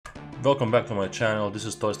Welcome back to my channel, this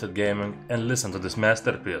is Toasted Gaming, and listen to this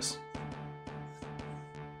masterpiece.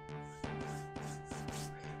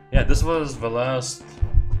 Yeah, this was the last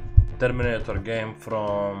Terminator game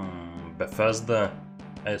from Bethesda,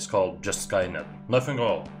 and it's called just SkyNET. Nothing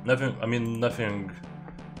all, nothing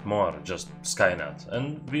more, just SkyNET.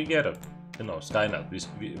 And we get it, you know, SkyNET,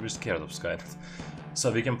 we're scared of SkyNET.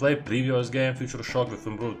 So we can play previous game, Future Shock, with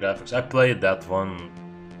improved graphics. I played that one,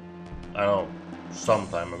 I don't know, some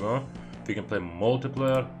time ago. We can play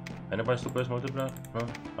multiplayer. Anybody still plays multiplayer? No?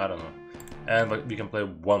 I don't know. And we can play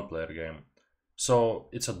one player game. So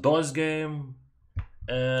it's a DOS game,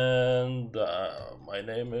 and my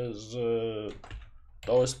name is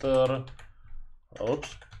Toaster.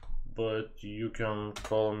 Oops, but you can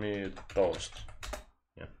call me Toast.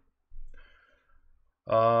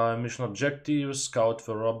 Mission objectives: scout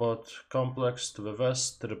the robot complex to the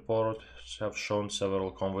west. Reports have shown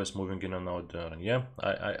several convoys moving in and out there. Yeah,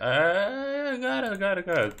 I got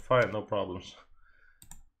it. Fine, no problems.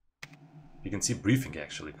 You can see briefing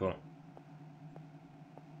actually. Cool.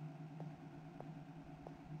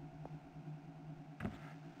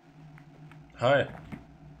 Hi.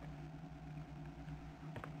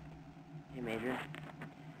 Hey, Major.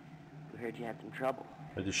 We heard you had some trouble.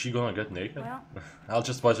 But is she gonna get naked? Well, I'll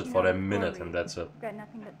just watch it for a minute and that's it. We've got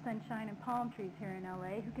nothing but sunshine and palm trees here in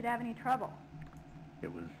LA. Who could have any trouble?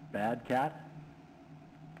 It was bad, Cat?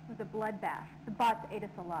 It was a bloodbath. The bots ate us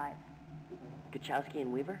alive. Kachowski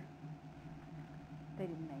and Weaver? They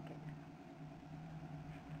didn't make it.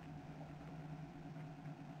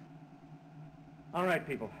 All right,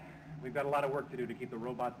 people. We've got a lot of work to do to keep the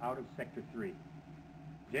robots out of Sector 3.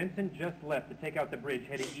 Jensen just left to take out the bridge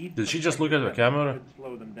heading east. Did she just look at the camera?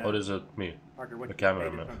 Slow them down. Or is it me? Parker, what's The the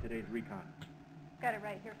cameraman. status on today's recon? Got it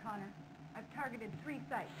right here, Connor. I've targeted 3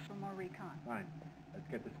 sites for more recon. Fine. Let's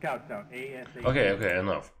get the scouts out ASAP. Okay,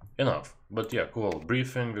 enough. But yeah, cool.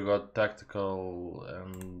 Briefing, we got tactical,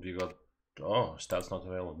 and we got... Oh, stats not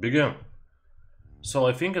available. Begin! So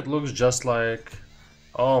I think it looks just like...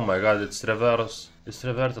 Oh my god, it's reverse. It's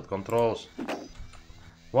reverted controls.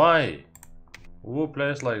 Why? Who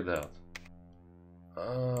plays like that?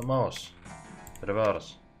 Mouse.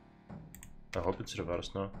 Reverse. I hope it's reverse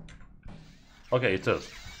now. Okay, it is.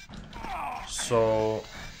 So...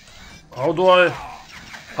 How do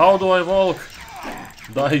I walk?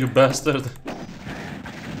 Die, you bastard.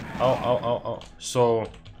 Ow. So...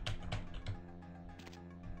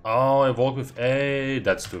 Oh, I walk with A.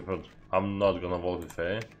 That's stupid. I'm not gonna walk with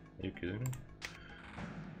A. Are you kidding me?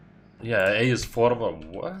 Yeah, A is forward.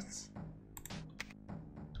 What?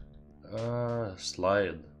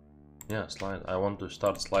 Slide. Yeah, slide. I want to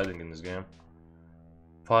start sliding in this game.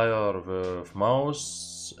 Fire with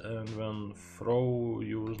mouse, and when throw,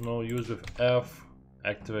 use with F.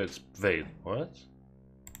 Activates. Wait, what?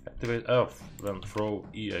 Activate F when throw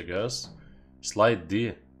E, I guess. Slide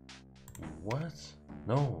D. What?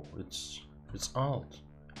 No, it's Alt.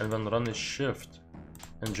 And when run is Shift,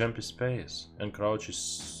 and jump is space, and crouch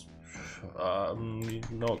is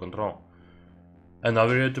no control. And now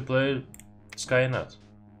we're ready to play SkyNET.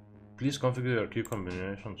 Please configure your key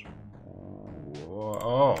combinations.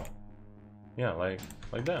 Oh, yeah, like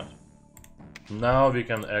that. Now we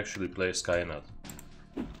can actually play SkyNET.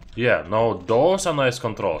 Yeah, no, those are nice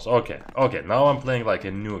controls. Okay, now I'm playing like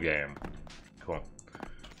a new game. Cool.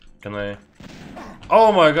 Can I?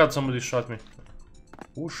 Oh my god, somebody shot me.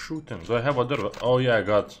 Who's shooting? Do I have other? Oh yeah, I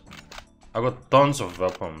got tons of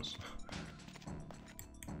weapons.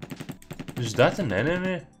 Is that an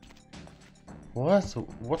enemy? What?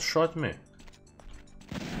 What shot me?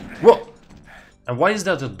 Whoa! And why is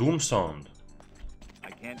that a doom sound? I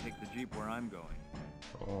can't take the jeep where I'm going.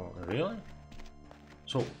 Oh, really?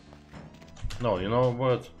 So... No, you know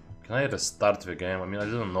what? Can I restart the game? I mean, I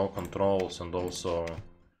didn't know controls, and also...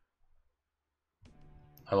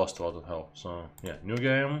 I lost a lot of health, so... Yeah, new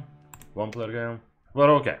game. One player game. But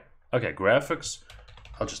okay. Okay, graphics.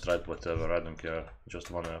 I'll just write whatever, I don't care. Just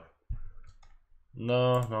one F.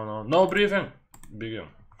 No briefing! Begin.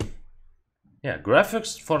 Yeah,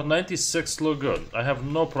 graphics for 96 look good. I have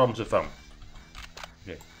no problems with them.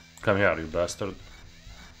 Okay, come here, you bastard.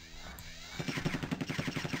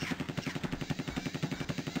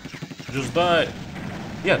 Just die.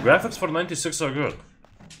 Yeah, graphics for 96 are good.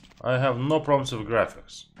 I have no problems with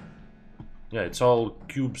graphics. Yeah, it's all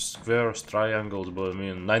cubes, squares, triangles, but I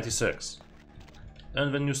mean 96.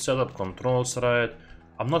 And when you set up controls right,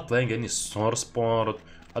 I'm not playing any source port,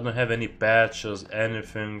 I don't have any patches,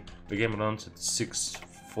 anything. The game runs at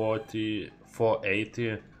 640,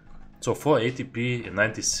 480. So 480p in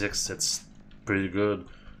 96, that's pretty good.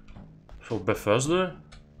 So Bethesda?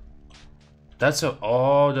 That's a...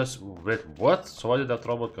 Oh, that's... wait, what? So why did that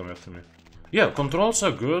robot come after me? Yeah, controls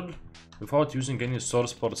are good without using any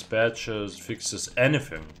source ports, patches, fixes,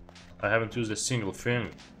 anything. I haven't used a single thing.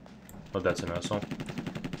 But that's an asshole.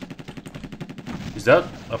 Is that?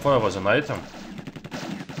 I thought it was an item.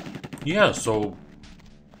 Yeah, so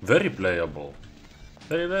very playable.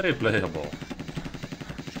 Very playable.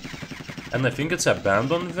 And I think it's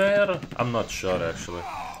abandoned there? I'm not sure actually.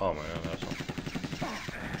 Oh my god, asshole.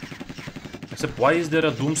 Except why is there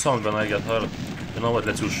a doom sound when I get hurt? You know what,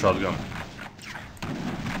 let's use shotgun.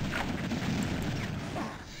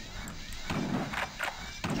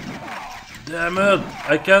 Damn it!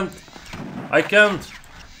 I can't!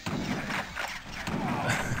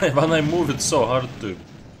 When I move it's so hard to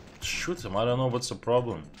shoot him, I don't know what's the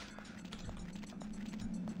problem.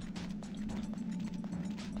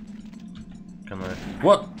 Can I...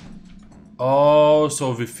 What? Oh, so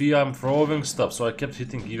with V I'm throwing stuff, so I kept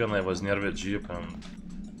hitting even when I was near the jeep and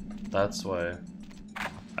that's why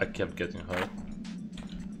I kept getting hurt.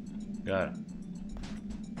 Got it.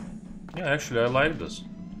 Yeah, actually I like this.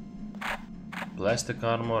 Plastic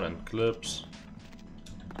armor and clips.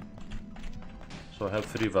 So I have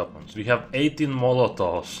 3 weapons. We have 18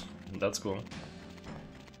 Molotovs. That's cool.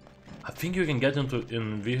 I think you can get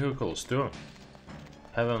in vehicles too.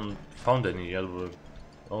 Haven't found any yet.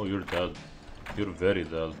 Oh, you're dead. You're very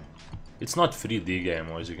dead. It's not 3D game,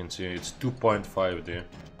 as you can see. It's 2.5D.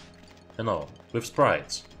 You know, with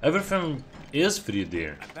sprites. Everything is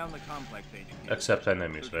 3D. I found the complex HQ. Except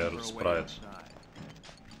enemies, where sprites.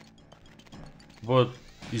 But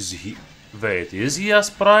is he... Wait, is he a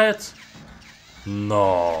sprite?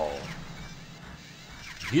 No.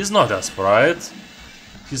 He's not a sprite.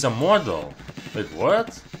 He's a model. Wait,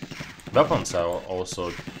 what? Weapons are also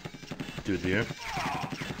 2D.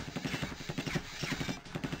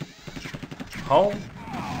 How?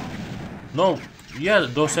 No. Yeah,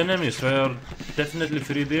 those enemies were definitely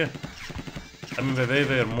 3D. I mean, the way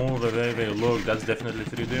they move, the way they look, that's definitely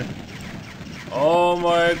 3D. Oh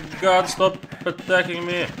my god, stop attacking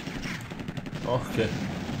me! Okay.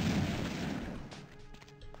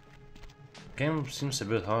 Game seems a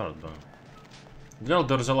bit hard though. You know,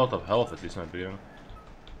 there's a lot of health at least in the beginning.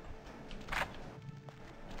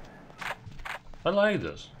 I like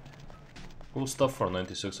this. Cool stuff for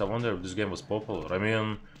 96. I wonder if this game was popular. I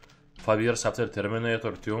mean, 5 years after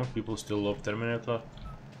Terminator 2, people still love Terminator.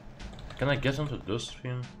 Can I get into this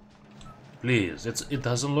thing? Please, it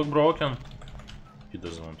doesn't look broken. He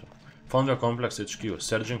doesn't want to. Found your complex HQ,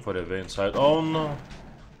 searching for a way inside. Oh no!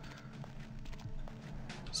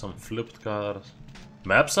 Some flipped cars.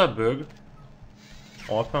 Maps are big.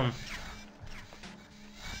 Open.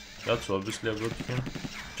 That's obviously a good thing.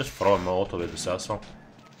 Just throw a Molotov at this asshole.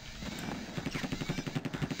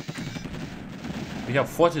 We have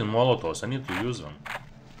 14 Molotovs, I need to use them.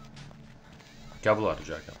 Kevlar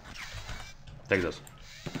jacket. Take this.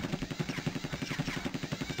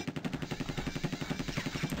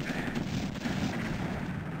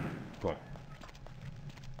 Cool.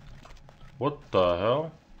 What the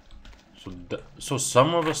hell? So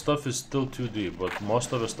some of the stuff is still 2D, but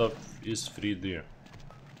most of the stuff is 3D.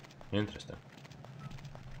 Interesting.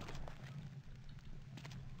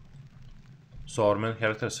 So our main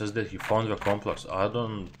character says that he found the complex. I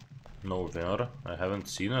don't know where. I haven't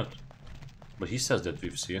seen it. But he says that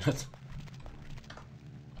we've seen it.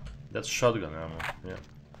 That's shotgun ammo, yeah.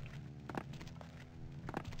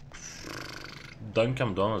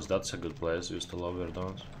 Dunkin' Donuts, that's a good place. I used to love their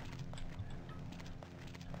donuts.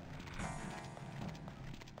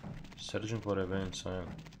 Searching for a way inside.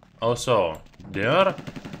 Also, there?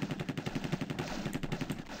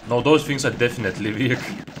 No, those things are definitely weak.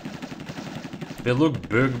 They look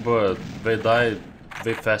big, but they die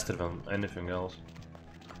way faster than anything else.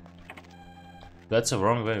 That's the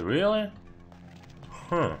wrong way, really?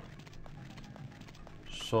 Huh.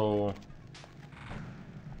 So...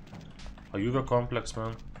 Are you the complex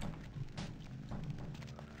man?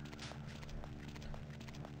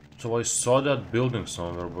 So I saw that building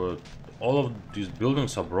somewhere, but all of these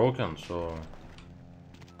buildings are broken, so...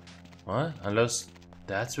 What? Unless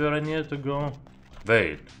that's where I need to go?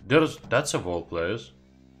 Wait, that's a whole place.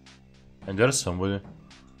 And there's somebody.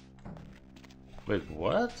 Wait,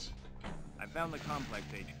 what? I found the complex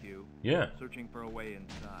HQ. Yeah. Searching for a way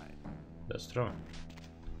inside. That's true.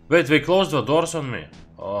 Wait, they closed the doors on me.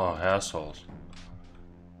 Oh, assholes.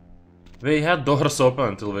 They had doors open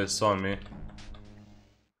until they saw me.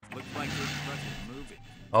 Looks like this truck is moving.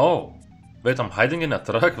 Oh. Wait, I'm hiding in a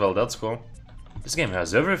truck? Well, that's cool. This game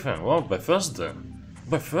has everything. Wow, Bethesda.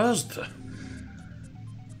 Bethesda.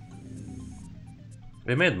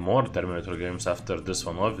 They made more Terminator games after this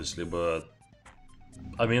one, obviously, but...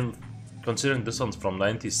 I mean, considering this one's from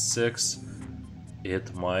 96,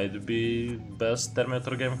 it might be best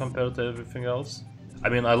Terminator game compared to everything else. I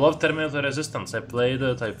mean, I love Terminator Resistance. I played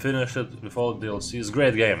it, I finished it with all the DLCs.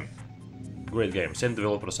 Great game. Great game. Same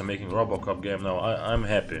developers are making RoboCop game now. I'm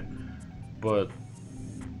happy. But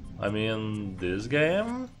I mean, this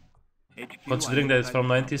game, considering that it's from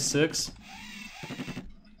 96,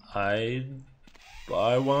 I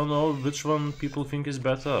wanna know which one people think is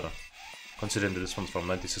better. Considering that this one's from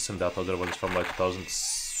 96 and that other one is from like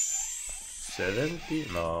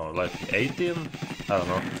 2017? No, like 18? I don't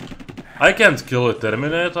know. I can't kill a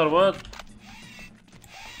Terminator, what?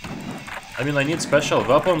 I mean, I need special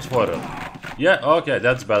weapons for it. Yeah, okay,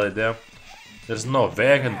 that's bad idea. There's no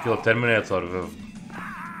way I can kill a Terminator with...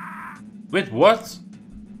 Wait, what?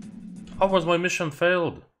 How was my mission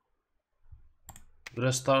failed?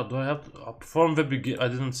 Restart, do I have to from the beginning? I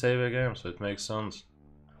didn't save a game, so it makes sense.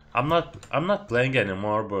 I'm not playing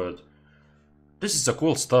anymore, but this is a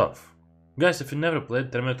cool stuff. Guys, if you never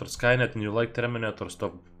played Terminator SkyNET and you like Terminator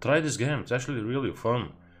stuff, try this game. It's actually really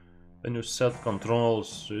fun. When you set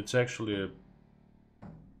controls, it's actually a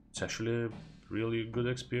really good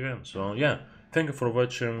experience. So yeah, thank you for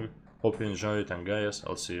watching. Hope you enjoyed it, and guys,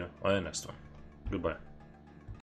 I'll see you on the next one. Goodbye.